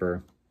 untouched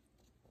paper,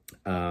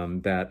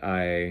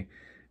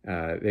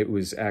 it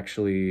was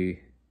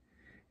actually...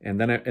 And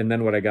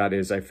then what I got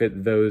is I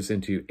fit those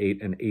into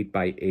an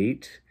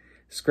 8x8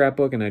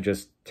 scrapbook, and I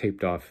just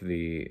taped off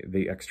the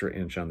extra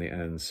inch on the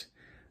ends.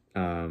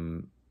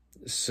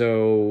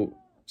 So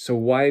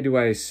why do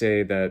I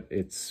say that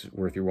it's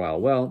worth your while?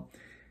 Well,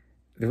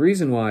 the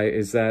reason why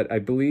is that I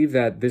believe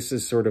that this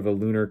is sort of a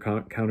lunar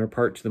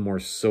counterpart to the more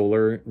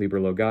solar Liber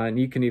Loga, and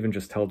you can even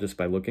just tell just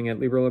by looking at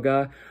Liber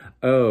Loga,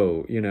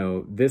 oh, you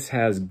know, this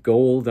has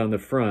gold on the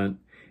front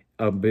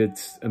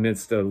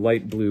amidst a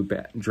light blue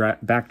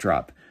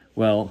backdrop.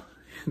 Well,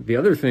 the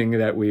other thing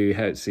that we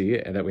see,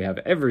 and that we have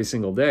every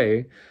single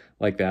day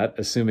like that,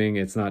 assuming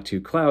it's not too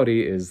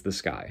cloudy, is the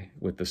sky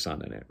with the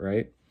sun in it,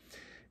 right?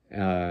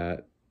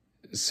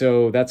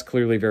 So that's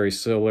clearly very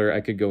solar.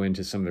 I could go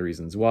into some of the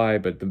reasons why,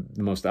 but the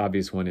most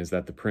obvious one is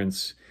that the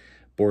Prince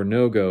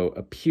Bornogo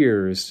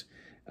appears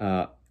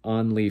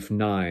on leaf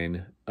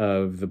 9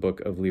 of the book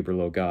of Liber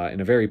Loga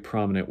in a very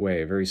prominent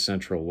way, a very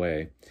central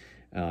way.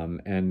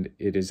 And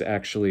it is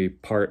actually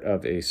part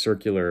of a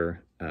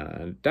circular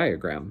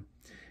diagram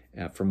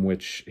from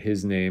which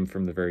his name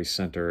from the very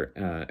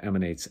center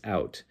emanates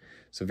out.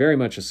 So very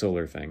much a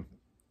solar thing.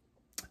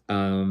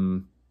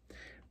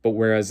 But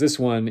whereas this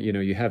one, you know,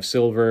 you have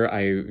silver,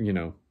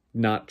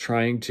 not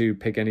trying to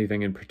pick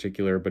anything in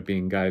particular, but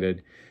being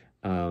guided.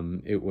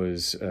 It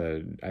was,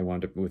 I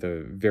wound up with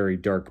a very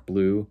dark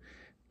blue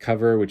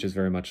cover, which is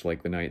very much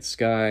like the night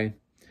sky.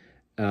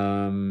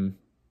 What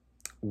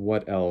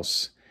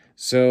else?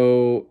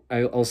 So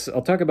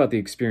I'll talk about the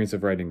experience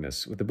of writing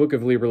this. With the Book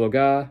of Liber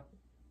Loga,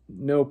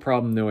 no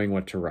problem knowing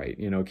what to write.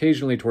 You know,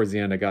 occasionally towards the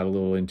end I got a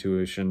little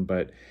intuition,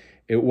 but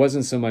it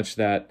wasn't so much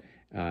that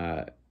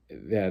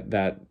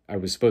that I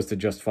was supposed to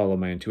just follow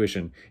my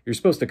intuition. You're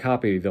supposed to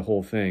copy the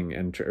whole thing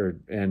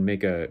and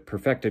make a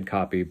perfected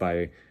copy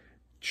by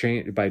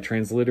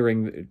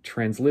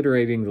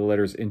transliterating the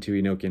letters into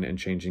Enochian and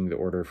changing the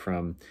order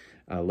from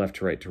left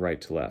to right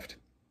to left.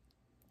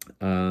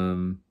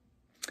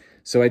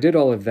 So I did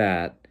all of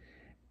that,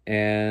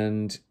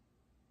 and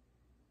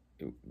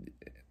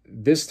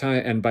this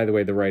time, and by the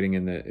way, the writing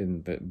in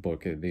the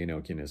book, the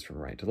Enochian, is from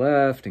right to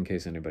left, in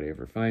case anybody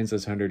ever finds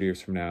this 100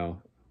 years from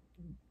now.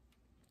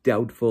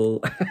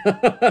 Doubtful.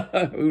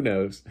 Who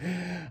knows?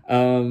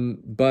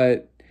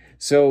 But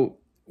so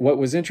what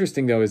was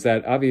interesting, though, is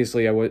that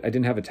obviously I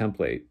didn't have a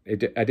template. I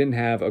didn't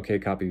have, okay,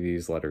 copy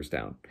these letters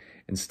down.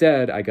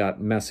 Instead, I got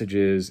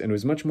messages, and it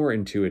was much more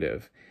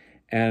intuitive.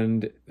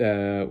 And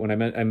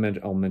when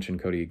I'll mention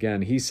Cody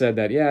again, he said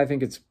that, yeah, I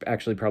think it's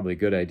actually probably a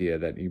good idea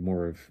that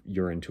more of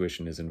your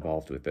intuition is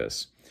involved with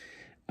this.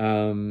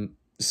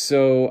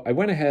 So I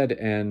went ahead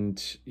and,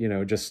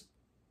 just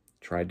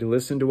tried to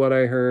listen to what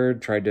I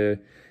heard, tried to,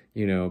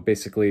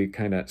 basically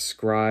kind of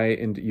scry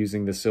into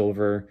using the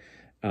silver,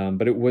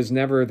 but it was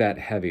never that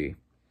heavy.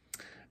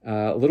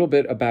 A little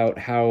bit about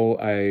how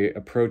I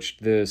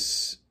approached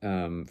this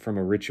from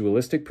a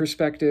ritualistic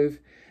perspective,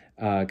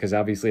 because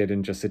obviously I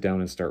didn't just sit down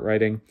and start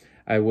writing.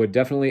 I would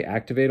definitely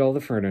activate all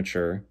the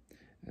furniture.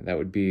 That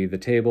would be the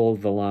table,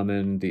 the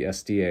lamen, the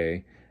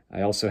SDA.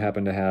 I also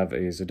happen to have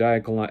a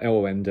zodiacal,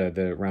 and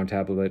the round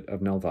tablet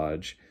of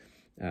Nelvaj.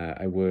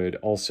 I would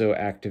also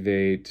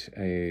activate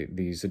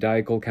the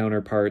zodiacal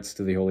counterparts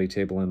to the holy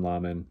table and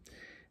lamen,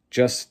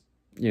 just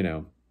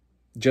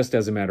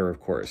as a matter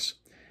of course.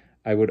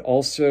 I would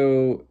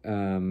also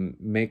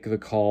make the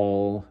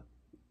call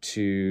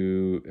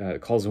to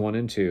calls 1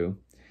 and 2,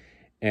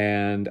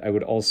 and I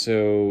would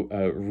also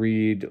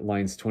read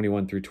lines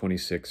 21 through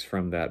 26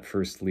 from that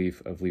first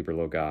leaf of Liber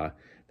Loga,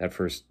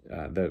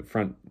 the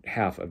front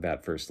half of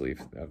that first leaf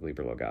of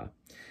Liber Loga,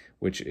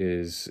 which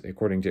is,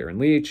 according to Aaron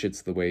Leach,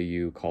 it's the way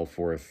you call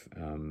forth,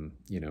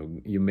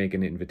 you make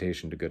an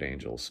invitation to good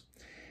angels.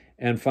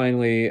 And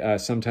finally,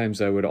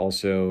 sometimes I would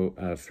also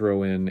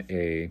throw in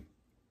a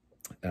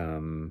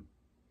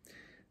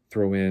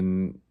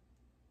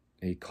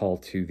call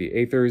to the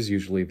Aethers,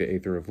 usually the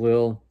Aether of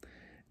Lil.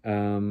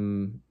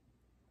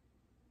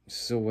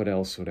 So what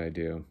else would I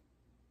do?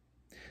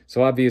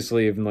 So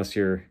obviously, unless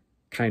you're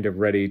kind of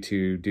ready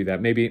to do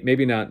that,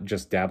 maybe not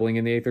just dabbling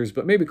in the Aethers,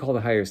 but maybe call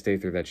the highest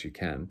Aether that you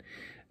can.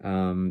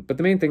 But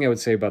the main thing I would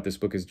say about this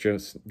book is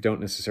just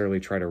don't necessarily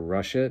try to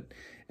rush it.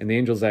 And the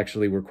angels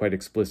actually were quite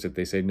explicit.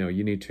 They say, no,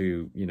 you need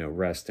to,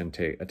 rest and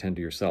attend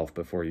to yourself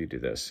before you do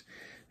this.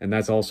 And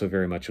that's also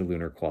very much a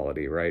lunar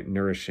quality, right?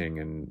 Nourishing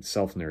and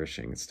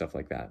self-nourishing and stuff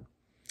like that.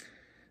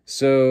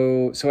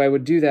 So I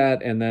would do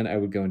that, and then I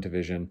would go into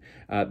vision.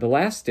 The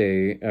last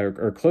day,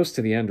 or close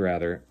to the end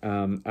rather,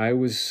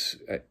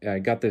 I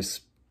got this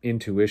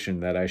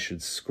intuition that I should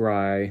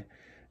scry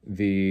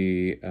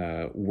the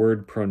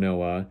word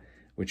pronoa,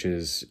 which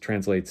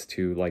translates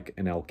to like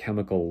an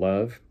alchemical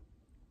love.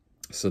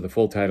 So the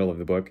full title of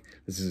the book,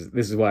 this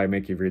is why I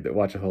make you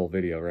watch a whole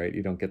video, right?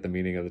 You don't get the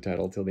meaning of the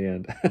title till the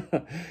end.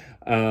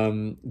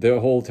 The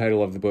whole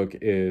title of the book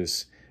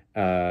is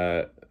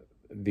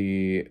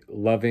the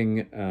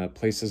loving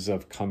places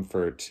of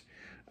comfort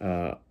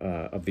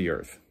of the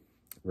earth,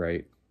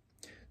 right?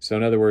 So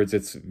in other words,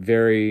 it's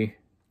very,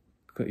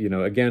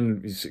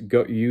 again,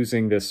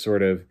 using this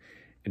sort of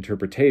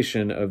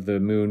interpretation of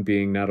the moon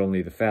being not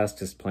only the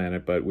fastest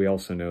planet, but we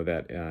also know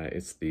that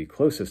it's the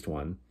closest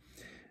one.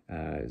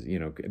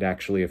 It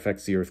actually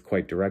affects the earth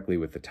quite directly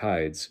with the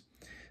tides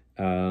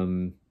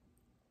from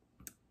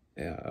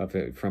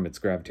its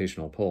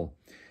gravitational pull.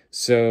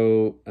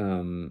 So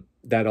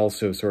that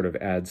also sort of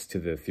adds to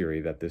the theory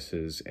that this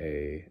is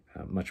a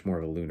much more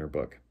of a lunar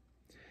book.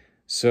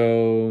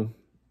 So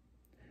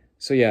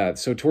yeah,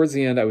 so towards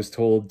the end, I was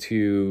told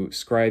to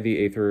scry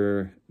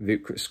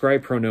scry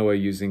pronoa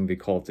using the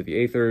call to the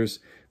aethers.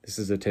 This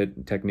is a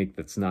technique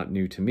that's not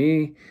new to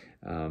me.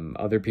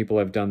 Other people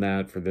have done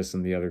that for this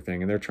and the other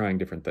thing, and they're trying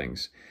different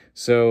things.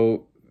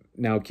 So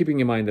now, keeping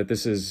in mind that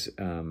this is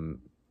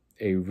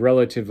a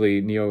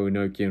relatively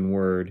Neo-Enochian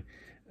word,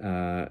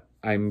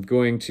 I'm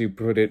going to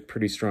put it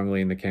pretty strongly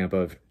in the camp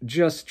of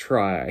just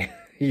try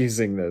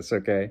using this,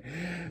 okay?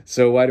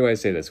 So why do I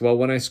say this? Well,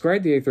 when I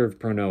scried the aether of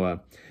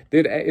pronoa,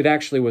 it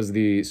actually was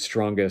the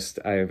strongest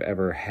I have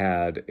ever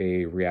had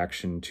a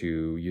reaction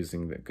to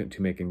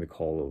making the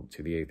call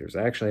to the aethers.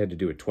 I actually had to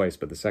do it twice,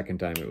 but the second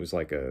time it was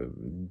like a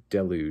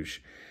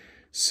deluge.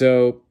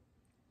 So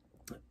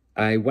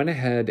I went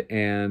ahead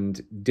and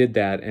did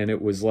that, and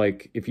it was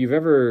like, if you've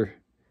ever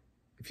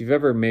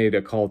made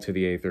a call to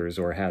the aethers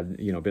or had,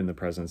 been in the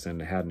presence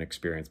and had an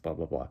experience, blah,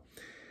 blah, blah,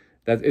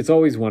 that it's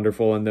always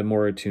wonderful. And the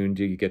more attuned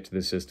you get to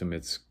the system,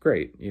 it's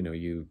great.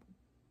 You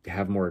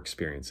have more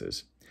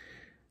experiences.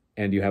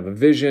 And you have a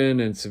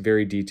vision, and it's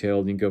very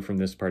detailed, and you go from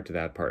this part to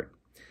that part.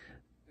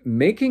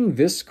 Making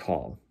this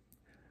call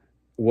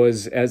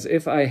was as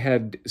if I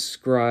had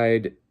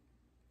scried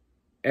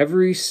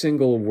every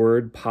single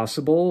word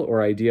possible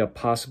or idea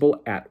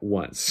possible at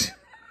once.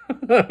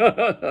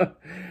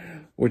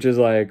 Which is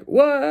like,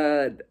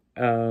 what?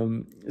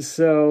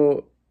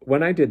 So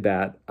when I did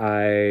that,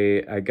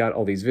 I got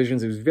all these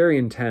visions. It was very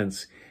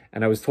intense.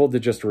 And I was told to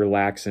just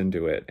relax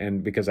into it,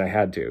 and because I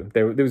had to.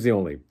 There was the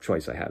only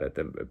choice I had at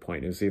the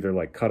point. It was either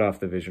like cut off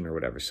the vision or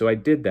whatever. So I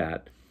did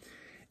that,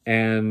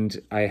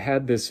 and I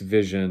had this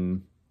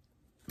vision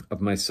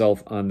of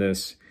myself on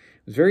this.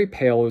 It was very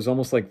pale. It was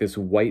almost like this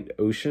white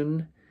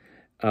ocean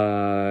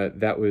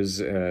that was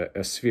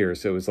a sphere.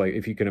 So it was like,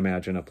 if you can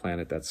imagine a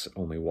planet that's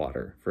only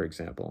water, for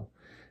example.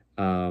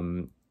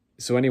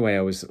 So anyway,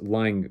 I was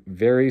lying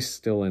very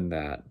still in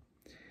that.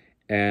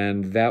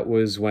 And that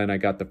was when I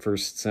got the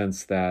first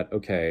sense that,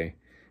 okay,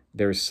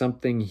 there's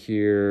something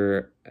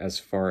here as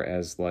far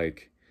as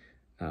like,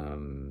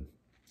 I'm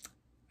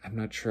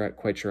not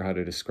quite sure how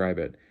to describe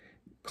it.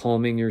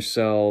 Calming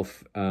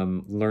yourself,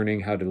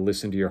 learning how to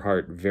listen to your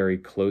heart very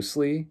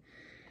closely,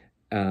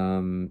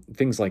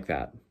 things like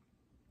that.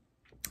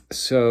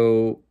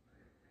 So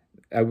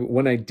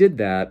when I did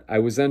that, I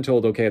was then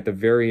told, okay, at the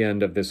very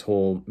end of this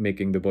whole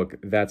making the book,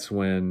 that's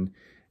when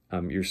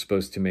you're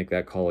supposed to make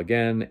that call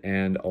again,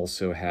 and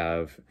also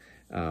have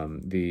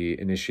the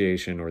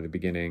initiation or the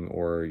beginning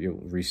or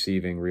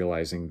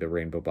realizing the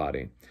rainbow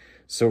body.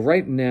 So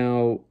right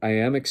now I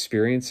am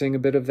experiencing a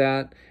bit of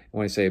that.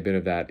 When I say a bit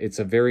of that, it's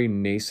a very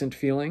nascent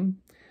feeling,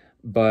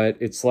 but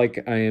it's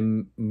like I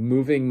am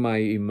moving my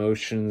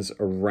emotions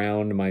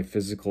around my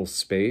physical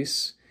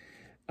space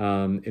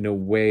in a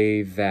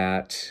way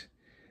that,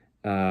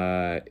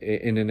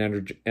 in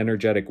an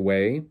energetic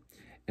way,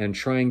 and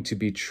trying to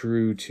be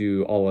true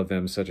to all of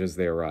them such as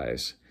they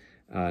arise.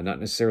 Not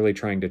necessarily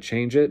trying to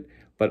change it,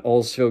 but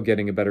also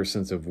getting a better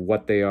sense of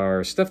what they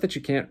are, stuff that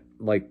you can't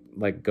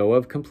let go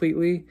of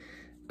completely,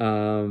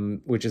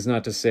 which is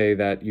not to say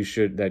that you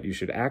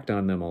should act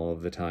on them all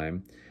of the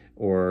time,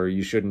 or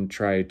you shouldn't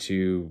try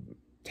to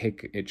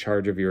take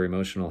charge of your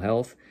emotional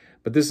health.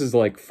 But this is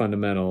like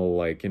fundamental,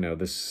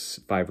 this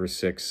 5 or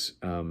 6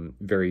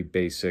 very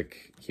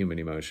basic human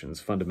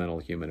emotions, fundamental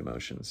human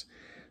emotions.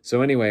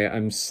 So anyway,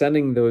 I'm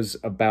sending those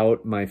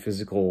about my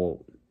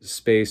physical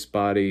space,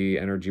 body,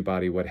 energy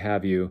body, what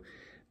have you,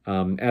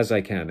 as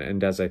I can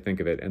and as I think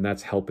of it. And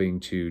that's helping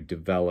to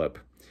develop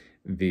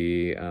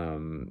the,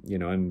 and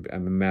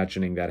I'm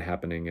imagining that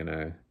happening in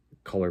a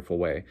colorful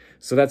way.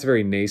 So that's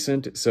very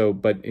nascent.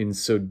 But in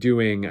so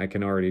doing, I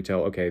can already tell,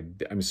 okay,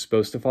 I'm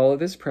supposed to follow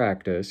this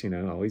practice,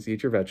 always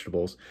eat your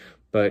vegetables,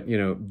 but,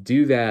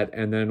 do that.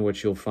 And then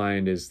what you'll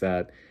find is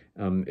that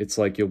it's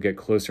like you'll get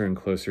closer and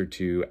closer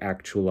to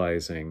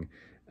actualizing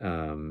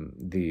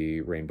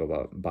the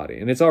rainbow body.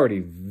 And it's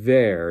already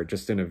there,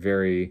 just in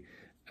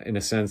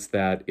a sense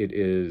that it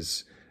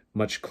is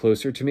much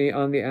closer to me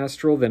on the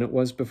astral than it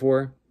was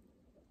before.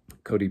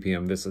 Cody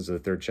PM, this is the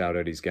third shout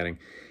out he's getting.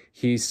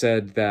 He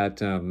said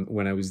that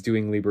when I was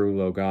doing Liber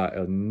Loga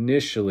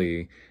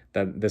initially,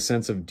 that the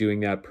sense of doing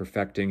that,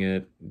 perfecting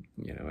it,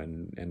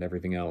 and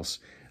everything else,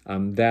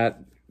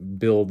 that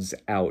builds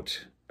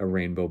out a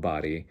rainbow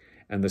body.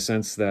 And the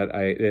sense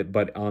that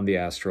but on the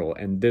astral,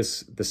 and the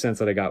sense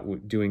that I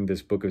got doing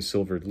this Book of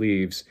Silvered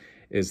Leaves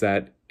is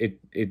that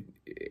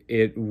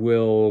it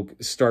will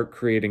start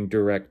creating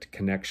direct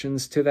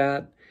connections to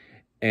that.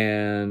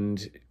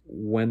 And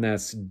when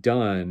that's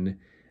done,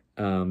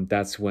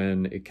 that's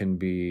when it can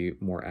be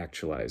more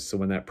actualized. So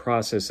when that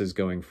process is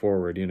going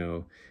forward,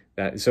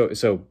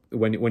 so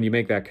when you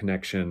make that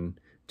connection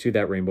to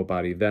that rainbow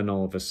body, then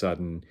all of a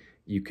sudden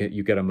you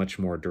get a much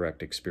more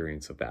direct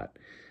experience of that.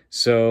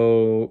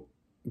 So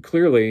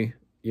clearly,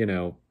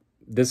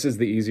 this is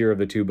the easier of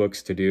the 2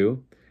 books to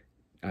do.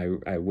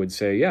 I would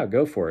say, yeah,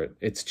 go for it.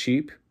 It's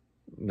cheap,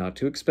 not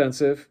too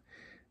expensive.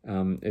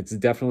 It's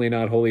definitely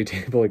not holy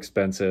table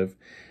expensive.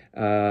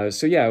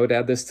 So yeah, I would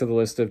add this to the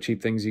list of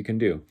cheap things you can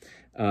do.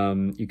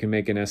 You can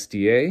make an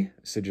SDA,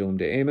 Sigillum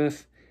de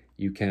Ameth.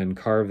 You can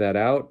carve that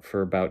out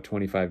for about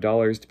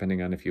 $25,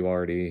 depending on if you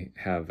already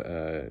have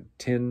a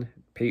tin,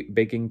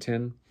 baking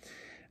tin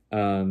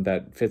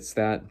that fits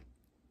that.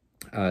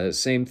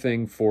 Same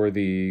thing for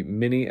the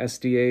mini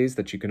SDAs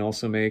that you can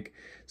also make.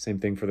 Same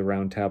thing for the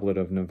round tablet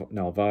of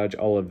Nalvaj.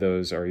 All of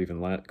those are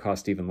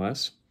cost even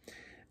less.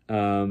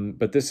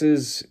 But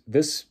this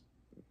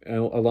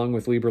along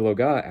with Liber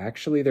Loga,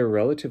 actually they're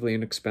relatively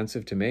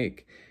inexpensive to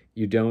make.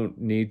 You don't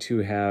need to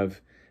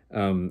have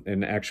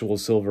an actual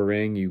silver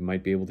ring. You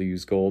might be able to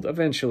use gold.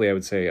 Eventually, I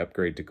would say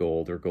upgrade to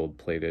gold or gold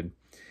plated.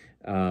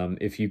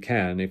 If you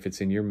can, if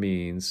it's in your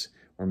means,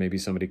 or maybe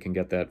somebody can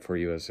get that for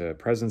you as a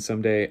present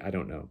someday. I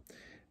don't know.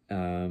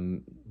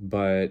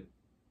 But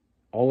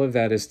all of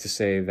that is to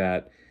say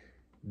that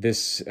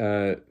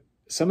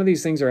some of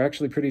these things are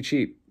actually pretty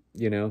cheap.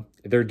 You know,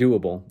 they're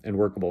doable and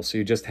workable. So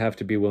you just have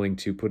to be willing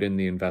to put in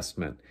the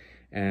investment.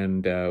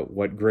 And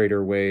what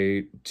greater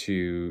way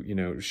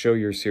to, show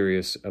you're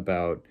serious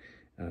about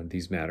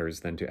these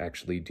matters than to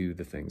actually do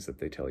the things that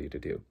they tell you to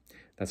do.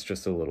 That's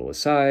just a little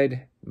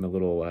aside, a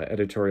little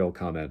editorial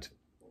comment.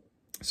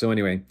 So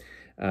anyway,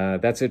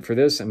 that's it for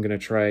this. I'm going to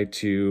try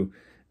to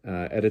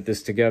edit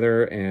this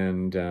together.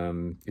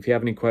 And if you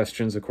have any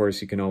questions, of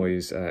course, you can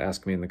always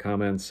ask me in the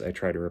comments. I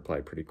try to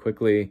reply pretty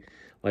quickly.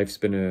 Life's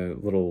been a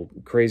little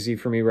crazy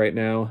for me right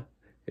now.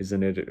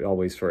 Isn't it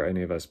always for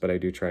any of us? But I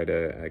do try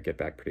to get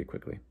back pretty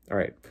quickly. All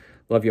right.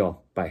 Love you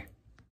all. Bye.